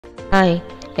Hi,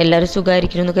 എല്ലാവരും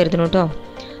സുഖമായിരിക്കണമെന്ന് കരുതണം കേട്ടോ.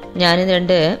 ഞാനിത്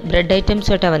 2 ബ്രെഡ്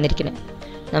ഐറ്റംസ് ആയിട്ടാണ് വന്നിരിക്കുന്നത്.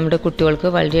 നമ്മുടെ കുട്ടികൾക്ക്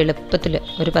വളരെ എളുപ്പത്തിൽ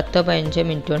ഒരു 10-15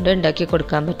 മിനിറ്റ് കൊണ്ട് ഉണ്ടാക്കി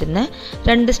കൊടുക്കാൻ പറ്റുന്ന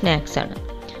 2 സ്നാക്സാണ്.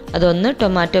 അതൊന്ന്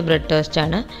ടൊമാറ്റോ ബ്രെഡ്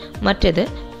ടോസ്റ്റാണ്, മറ്റേത്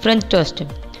ഫ്രഞ്ച് ടോസ്റ്റും.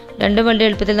 2 വളരെ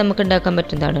എളുപ്പത്തിൽ നമുക്ക് ഉണ്ടാക്കാൻ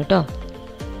പറ്റുന്നതാണ് കേട്ടോ.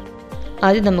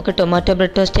 ആദ്യം നമുക്ക് ടൊമാറ്റോ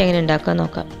ബ്രെഡ് ടോസ്റ്റ് എങ്ങനെ ഉണ്ടാക്കാൻ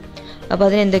നോക്കാം. അപ്പോൾ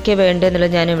അതിന് എന്തൊക്കെയാണ്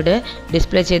വേണ്ടതെന്നുള്ളത് ഞാനിവിടെ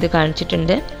ഡിസ്പ്ലേ ചെയ്ത്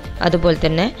കാണിച്ചിട്ടുണ്ട്. അതുപോലെ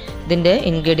തന്നെ ഇതിൻ്റെ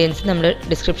ഇൻഗ്രീഡിയൻസ് നമ്മൾ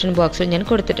ഡിസ്ക്രിപ്ഷൻ ബോക്സിൽ ഞാൻ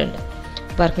കൊടുത്തിട്ടുണ്ട്.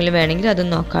 അപ്പോൾ ആർക്കെങ്കിലും വേണമെങ്കിൽ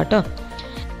അതൊന്ന് നോക്കാം കേട്ടോ.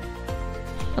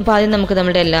 അപ്പോൾ ആദ്യം നമുക്ക്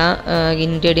നമ്മുടെ എല്ലാ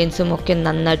ഇൻഗ്രീഡിയൻസും ഒക്കെ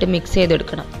നന്നായിട്ട് മിക്സ്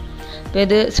ചെയ്തെടുക്കണം. അപ്പോൾ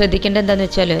ഇത് ശ്രദ്ധിക്കേണ്ടത് എന്താണെന്ന്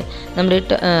വെച്ചാൽ നമ്മൾ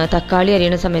തക്കാളി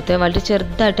അരിയുന്ന സമയത്ത് വളരെ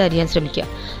ചെറുതായിട്ട് അരിയാൻ ശ്രമിക്കുക.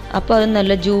 അപ്പോൾ അത്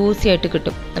നല്ല ജ്യൂസി ആയിട്ട്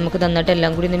കിട്ടും. നമുക്ക് നന്നായിട്ട്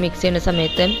എല്ലാം കൂടി ഒന്ന് മിക്സ് ചെയ്യുന്ന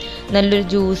സമയത്ത് നല്ലൊരു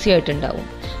ജ്യൂസി ആയിട്ടുണ്ടാവും.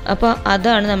 അപ്പോൾ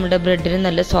അതാണ് നമ്മുടെ ബ്രെഡിന്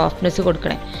നല്ല സോഫ്റ്റ്നെസ്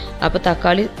കൊടുക്കണേ. അപ്പോൾ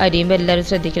തക്കാളി അരിയുമ്പോൾ എല്ലാവരും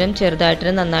ശ്രദ്ധിക്കണം,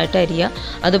 ചെറുതായിട്ട് നന്നായിട്ട് അരിയുക.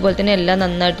 അതുപോലെ തന്നെ എല്ലാം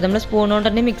നന്നായിട്ട് നമ്മൾ സ്പൂൺ കൊണ്ട്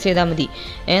തന്നെ മിക്സ് ചെയ്താൽ മതി.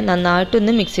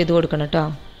 നന്നായിട്ടൊന്ന് മിക്സ് ചെയ്ത് കൊടുക്കണം കേട്ടോ.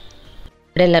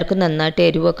 ഇവിടെ എല്ലാവർക്കും നന്നായിട്ട്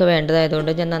എരിവൊക്കെ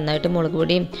വേണ്ടതായതുകൊണ്ട് ഞാൻ നന്നായിട്ട് മുളക്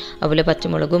പൊടിയും അതുപോലെ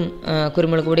പച്ചമുളകും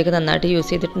കുരുമുളക് പൊടിയൊക്കെ നന്നായിട്ട് യൂസ്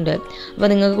ചെയ്തിട്ടുണ്ട്. അപ്പോൾ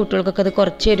നിങ്ങൾക്ക് കുട്ടികൾക്കൊക്കെ അത്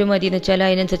കുറച്ച് എരിവ് മതി എന്ന് വെച്ചാൽ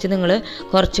അതിനനുസരിച്ച് നിങ്ങൾ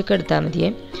കുറച്ചൊക്കെ എടുത്താൽ മതിയേ.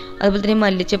 അതുപോലെ തന്നെ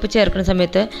മല്ലിച്ചപ്പ് ചേർക്കുന്ന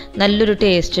സമയത്ത് നല്ലൊരു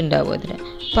ടേസ്റ്റ് ഉണ്ടാവും അതിന്.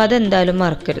 അപ്പോൾ അതെന്തായാലും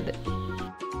മറക്കരുത്.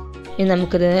 ഇനി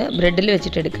നമുക്കിത് ബ്രെഡിൽ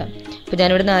വെച്ചിട്ടെടുക്കാം. അപ്പോൾ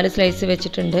ഞാനിവിടെ 4 സ്ലൈസ്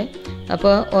വെച്ചിട്ടുണ്ട്.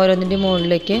 അപ്പോൾ ഓരോന്നിൻ്റെ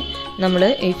മുകളിലേക്ക് നമ്മൾ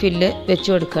ഈ ഫില്ല് വെച്ച്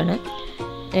കൊടുക്കുകയാണ്.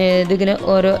 ഇതിങ്ങനെ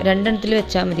ഓരോ 2 എണ്ണത്തിൽ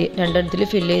വെച്ചാൽ മതി. 2 എണ്ണത്തിൽ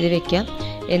ഫില്ല് ചെയ്ത് വെക്കാം.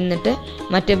 എന്നിട്ട്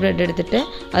മറ്റേ ബ്രെഡ് എടുത്തിട്ട്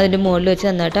അതിൻ്റെ മുകളിൽ വെച്ച്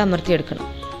നന്നായിട്ട് അമർത്തിയെടുക്കണം.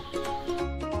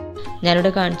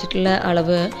 ഞാനിവിടെ കാണിച്ചിട്ടുള്ള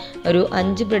അളവ് ഒരു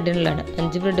 5 ബ്രെഡിനുള്ളതാണ്.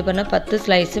 5 ബ്രെഡ് പറഞ്ഞാൽ 10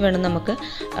 സ്ലൈസ് വേണം നമുക്ക്.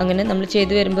 അങ്ങനെ നമ്മൾ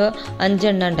ചെയ്ത് വരുമ്പോൾ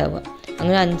 5 എണ്ണം ഉണ്ടാവുക.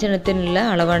 അങ്ങനെ 5 എണ്ണത്തിനുള്ള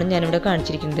അളവാണ് ഞാനിവിടെ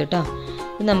കാണിച്ചിരിക്കുന്നത് കേട്ടോ.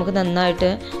 നമുക്ക് നന്നായിട്ട്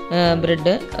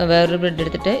വേറൊരു ബ്രെഡ്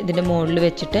എടുത്തിട്ട് ഇതിൻ്റെ മുകളിൽ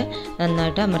വെച്ചിട്ട്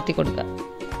നന്നായിട്ട് അമർത്തി കൊടുക്കുക.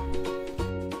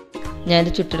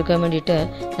 ഞാനിത് ചുട്ടെടുക്കാൻ വേണ്ടിയിട്ട്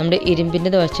നമ്മുടെ ഇരുമ്പിൻ്റെ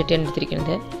ദോശച്ചട്ടിയാണ്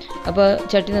എടുത്തിരിക്കുന്നത്. അപ്പോൾ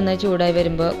ചട്ടി നന്നായി ചൂടായി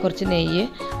വരുമ്പോൾ കുറച്ച് നെയ്യ്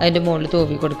അതിൻ്റെ മുകളിൽ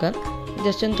തൂവി കൊടുക്കാം.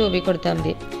 ജസ്റ്റ് ഒന്ന് തൂവി കൊടുത്താൽ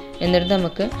മതി. എന്നിട്ട്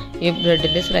നമുക്ക് ഈ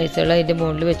ബ്രെഡിൻ്റെ സ്ലൈസുകൾ അതിൻ്റെ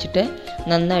മുകളിൽ വെച്ചിട്ട്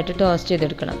നന്നായിട്ട് ടോസ്റ്റ്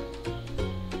ചെയ്തെടുക്കണം.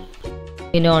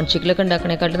 ഈ നോൺ സ്റ്റിക്കിലൊക്കെ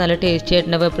ഉണ്ടാക്കണേക്കാട്ട് നല്ല ടേസ്റ്റി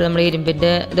ആയിട്ടുണ്ടാവും. എപ്പോഴും നമ്മൾ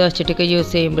ഇരുമ്പിൻ്റെ ദോശച്ചട്ടിയൊക്കെ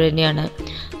യൂസ് ചെയ്യുമ്പോൾ തന്നെയാണ്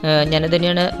ഞാനത്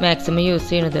തന്നെയാണ് മാക്സിമം യൂസ്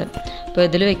ചെയ്യണത്. അപ്പോൾ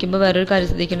ഇതിൽ വെക്കുമ്പോൾ വേറൊരു കാര്യം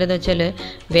ശ്രദ്ധിക്കേണ്ടതെന്ന് വെച്ചാൽ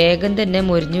വേഗം തന്നെ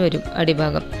മുരിഞ്ഞു വരും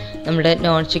അടിഭാഗം. നമ്മുടെ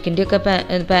നോൺ സ്റ്റിക്കിൻ്റെ ഒക്കെ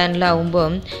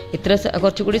പാനിലാവുമ്പോൾ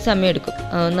കുറച്ചുകൂടി സമയം എടുക്കും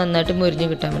നന്നായിട്ട് മുരിഞ്ഞ്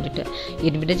കിട്ടാൻ വേണ്ടിയിട്ട്.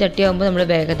 ഇരുമ്പിൻ്റെ ചട്ടി ആകുമ്പോൾ നമ്മൾ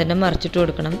വേഗം തന്നെ മറിച്ചിട്ട്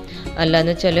കൊടുക്കണം.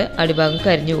 അല്ലാന്ന് വെച്ചാൽ അടിഭാഗം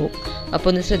കരിഞ്ഞു പോകും. അപ്പോൾ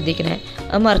ഒന്ന് ശ്രദ്ധിക്കണേ.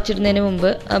 ആ മറിച്ചിടുന്നതിന് മുമ്പ്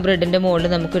ആ ബ്രെഡിൻ്റെ മുകളിൽ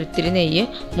നമുക്ക് ഒരിത്തിരി നെയ്യ്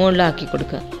മുകളിലാക്കി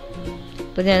കൊടുക്കുക.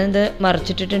 അപ്പോൾ ഞാനിത്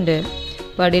മറിച്ചിട്ടിട്ടുണ്ട്.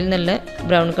 അപ്പോൾ അടിയിൽ നല്ല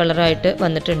ബ്രൗൺ കളറായിട്ട്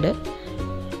വന്നിട്ടുണ്ട്.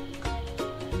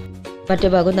 മറ്റേ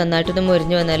ഭാഗം നന്നായിട്ടൊന്ന്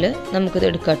മുരിഞ്ഞ് വന്നാൽ നമുക്കിത്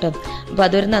എടുക്കാം കേട്ടോ. അപ്പോൾ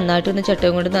അതൊരു നന്നായിട്ടൊന്ന്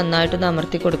ചട്ടയും കൊണ്ട് നന്നായിട്ടൊന്ന്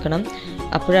അമർത്തി കൊടുക്കണം.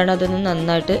 അപ്പോഴാണ് അതൊന്ന്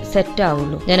നന്നായിട്ട് സെറ്റ്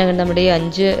ആവുള്ളൂ. ഞാനങ്ങനെ നമ്മുടെ ഈ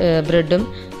 5 ബ്രെഡും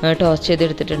ടോസ്റ്റ്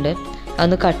ചെയ്തെടുത്തിട്ടുണ്ട്.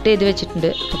 അതൊന്ന് കട്ട് ചെയ്ത് വെച്ചിട്ടുണ്ട്.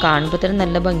 അപ്പോൾ കാണുമ്പോൾ തന്നെ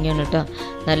നല്ല ഭംഗിയാണ് കേട്ടോ.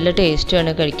 നല്ല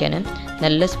ടേസ്റ്റുമാണ് കഴിക്കാൻ,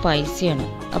 നല്ല സ്പൈസിയാണ്.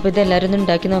 അപ്പോൾ ഇതെല്ലാവരും ഒന്ന്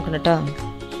ഉണ്ടാക്കി നോക്കണം കേട്ടോ.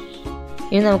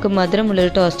 ഇനി നമുക്ക്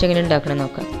മധുരമുള്ളൊരു ടോസ്റ്റ് എങ്ങനെ ഉണ്ടാക്കണം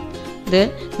നോക്കാം. ഇത്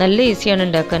നല്ല ഈസിയാണ്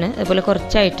ഉണ്ടാക്കാൻ. അതുപോലെ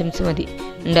കുറച്ച് ഐറ്റംസ് മതി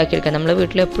ഉണ്ടാക്കിയെടുക്കാം. നമ്മുടെ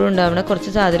വീട്ടിൽ എപ്പോഴും ഉണ്ടാവുന്ന കുറച്ച്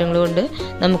സാധനങ്ങൾ കൊണ്ട്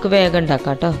നമുക്ക് വേഗം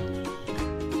ഉണ്ടാക്കാം കേട്ടോ.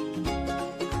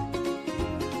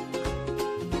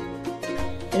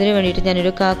 ഇതിന് വേണ്ടിയിട്ട്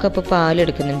ഞാനൊരു 1/4 കപ്പ്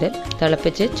പാലെടുക്കുന്നുണ്ട്.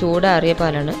 തിളപ്പിച്ച് ചൂടാറിയ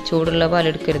പാലാണ്, ചൂടുള്ള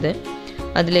പാലെടുക്കരുത്.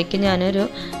 അതിലേക്ക് ഞാനൊരു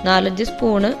 4-5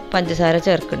 സ്പൂണ് പഞ്ചസാര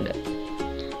ചേർക്കുന്നുണ്ട്.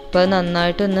 അപ്പോൾ അത്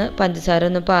നന്നായിട്ടൊന്ന് പഞ്ചസാര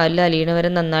ഒന്ന് പാലിൽ അലിയണ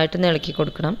വരെ നന്നായിട്ടൊന്ന് ഇളക്കി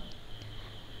കൊടുക്കണം.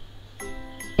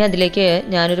 അതിലേക്ക്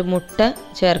ഞാനൊരു മുട്ട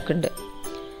ചേർക്കുന്നുണ്ട്.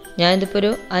 ഞാനിതിപ്പോൾ ഒരു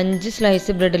 5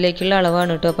 സ്ലൈസ് ബ്രെഡിലേക്കുള്ള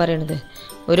അളവാണ് കേട്ടോ പറയണത്.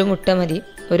 ഒരു മുട്ട മതി.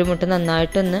 ഒരു മുട്ട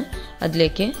നന്നായിട്ടൊന്ന്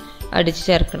അതിലേക്ക് അടിച്ച്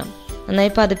ചേർക്കണം.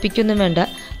 നന്നായി പതപ്പിക്കൊന്നും വേണ്ട,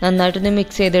 നന്നായിട്ടൊന്ന്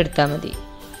മിക്സ് ചെയ്തെടുത്താൽ മതി.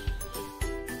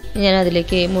 ഞാൻ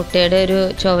അതിലേക്ക് മുട്ടയുടെ ഒരു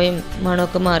ചുവയും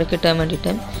മണമൊക്കെ മാറിക്കിട്ടാൻ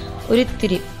വേണ്ടിയിട്ട്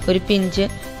ഒരു പിഞ്ച്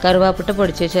കറുവാപ്പട്ട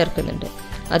പൊടിച്ച് ചേർക്കുന്നുണ്ട്.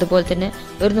 അതുപോലെ തന്നെ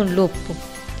ഒരു നുള്ളു ഉപ്പും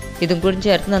ഇതും കൂടി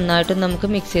ചേർത്ത് നന്നായിട്ട് നമുക്ക്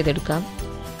മിക്സ് ചെയ്തെടുക്കാം.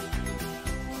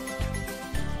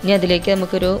 ഇനി അതിലേക്ക്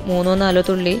നമുക്കൊരു 3-4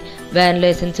 തുള്ളി വാനില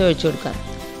എസൻസ് ഒഴിച്ചു കൊടുക്കാം.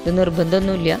 ഇത്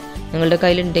നിർബന്ധമൊന്നുമില്ല, നിങ്ങളുടെ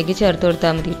കയ്യിലുണ്ടെങ്കിൽ ചേർത്ത്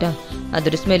കൊടുത്താൽ മതി കേട്ടോ.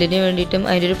 അതൊരു സ്മെല്ലിന് വേണ്ടിയിട്ടും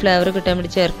അതിൻ്റെ ഒരു ഫ്ലേവർ കിട്ടാൻ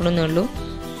വേണ്ടി ചേർക്കണമെന്നേ ഉള്ളൂ.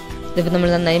 ഇതിപ്പോൾ നമ്മൾ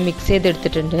നന്നായി മിക്സ്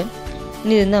ചെയ്തെടുത്തിട്ടുണ്ട്.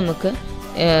 ഇനി ഇത് നമുക്ക്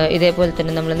ഇതേപോലെ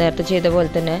തന്നെ നമ്മൾ നേരത്തെ ചെയ്ത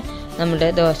പോലെ തന്നെ നമ്മുടെ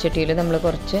ദോശച്ചട്ടിയിൽ നമ്മൾ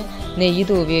കുറച്ച് നെയ്യ്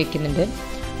തൂവി വയ്ക്കുന്നുണ്ട്.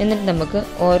 എന്നിട്ട് നമുക്ക്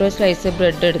ഓരോ സ്ലൈസ്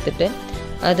ബ്രെഡ് എടുത്തിട്ട്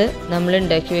അത് നമ്മൾ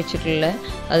ഉണ്ടാക്കി വെച്ചിട്ടുള്ള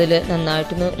അതിൽ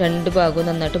നന്നായിട്ടൊന്ന് 2 ഭാഗവും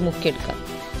നന്നായിട്ട് മുക്കിയെടുക്കാം.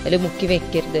 അതിൽ മുക്കി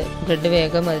വെക്കരുത്, ബ്രെഡ്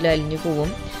വേഗം അതിൽ അലിഞ്ഞു പോവും.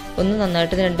 ഒന്ന്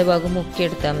നന്നായിട്ട് 2 ഭാഗം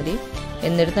മുക്കിയെടുത്താൽ മതി.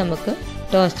 എന്നിട്ട് നമുക്ക്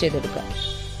ടോസ്റ്റ് ചെയ്തെടുക്കാം.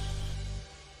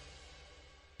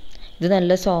 ഇത്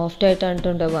നല്ല സോഫ്റ്റ് ആയിട്ടാണ്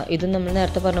ഉണ്ടാവുക. ഇത് നമ്മൾ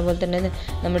നേരത്തെ പറഞ്ഞ പോലെ തന്നെ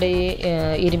നമ്മുടെ ഈ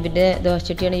ഇരുമ്പിൻ്റെ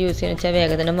ദോശച്ചട്ടിയാണ് യൂസ് ചെയ്യുന്നത് വെച്ചാൽ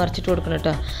വേഗം തന്നെ മറിച്ചിട്ട് കൊടുക്കണം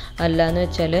കേട്ടോ. അല്ലാന്ന്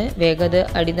വെച്ചാൽ വേഗം അത്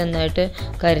അടി നന്നായിട്ട്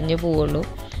കരിഞ്ഞു പോവുള്ളൂ.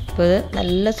 അപ്പോൾ ഇത്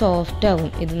നല്ല സോഫ്റ്റ് ആവും.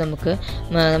 ഇത് നമുക്ക്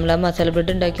നമ്മൾ ആ മസാല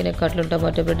ബ്രെഡ് ഉണ്ടാക്കിയതിനെക്കാട്ടിലും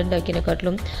ടൊമാറ്റോ ബ്രെഡ്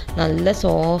ഉണ്ടാക്കിയതിനെക്കാട്ടിലും നല്ല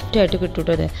സോഫ്റ്റ് ആയിട്ട് കിട്ടും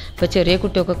കേട്ടോ. അത് അപ്പോൾ ചെറിയ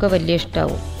കുട്ടികൾക്കൊക്കെ വലിയ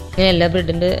ഇഷ്ടമാവും. ഇങ്ങനെ എല്ലാ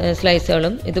ബ്രെഡിൻ്റെ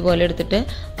സ്ലൈസുകളും ഇതുപോലെ എടുത്തിട്ട്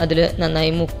അതിൽ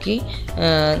നന്നായി മുക്കി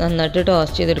നന്നായിട്ട്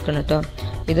ടോസ്റ്റ് ചെയ്തെടുക്കണം കേട്ടോ.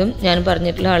 ഇതും ഞാൻ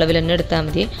പറഞ്ഞിട്ടുള്ള അളവിൽ തന്നെ എടുത്താൽ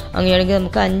മതി. അങ്ങനെയാണെങ്കിൽ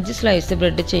നമുക്ക് 5 സ്ലൈസ്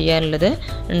ബ്രെഡ് ചെയ്യാനുള്ളത്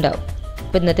ഉണ്ടാവും.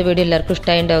 അപ്പോൾ ഇന്നത്തെ വീഡിയോ എല്ലാവർക്കും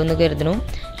ഇഷ്ടമായി ഉണ്ടാവും എന്ന് കരുതുന്നു.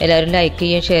 എല്ലാവരും ലൈക്ക്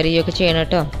ചെയ്യുകയും ഷെയർ ചെയ്യുകയൊക്കെ ചെയ്യണം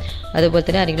കേട്ടോ. അതുപോലെ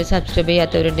തന്നെ ആരെങ്കിലും സബ്സ്ക്രൈബ്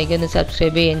ചെയ്യാത്തവരുണ്ടെങ്കിൽ ഒന്ന്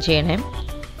സബ്സ്ക്രൈബ് ചെയ്യുകയും ചെയ്യണേ.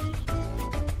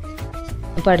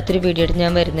 അപ്പോൾ അടുത്തൊരു വീഡിയോ ആയിട്ട്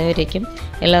ഞാൻ വരുന്നവരേക്കും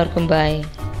എല്ലാവർക്കും ബൈ.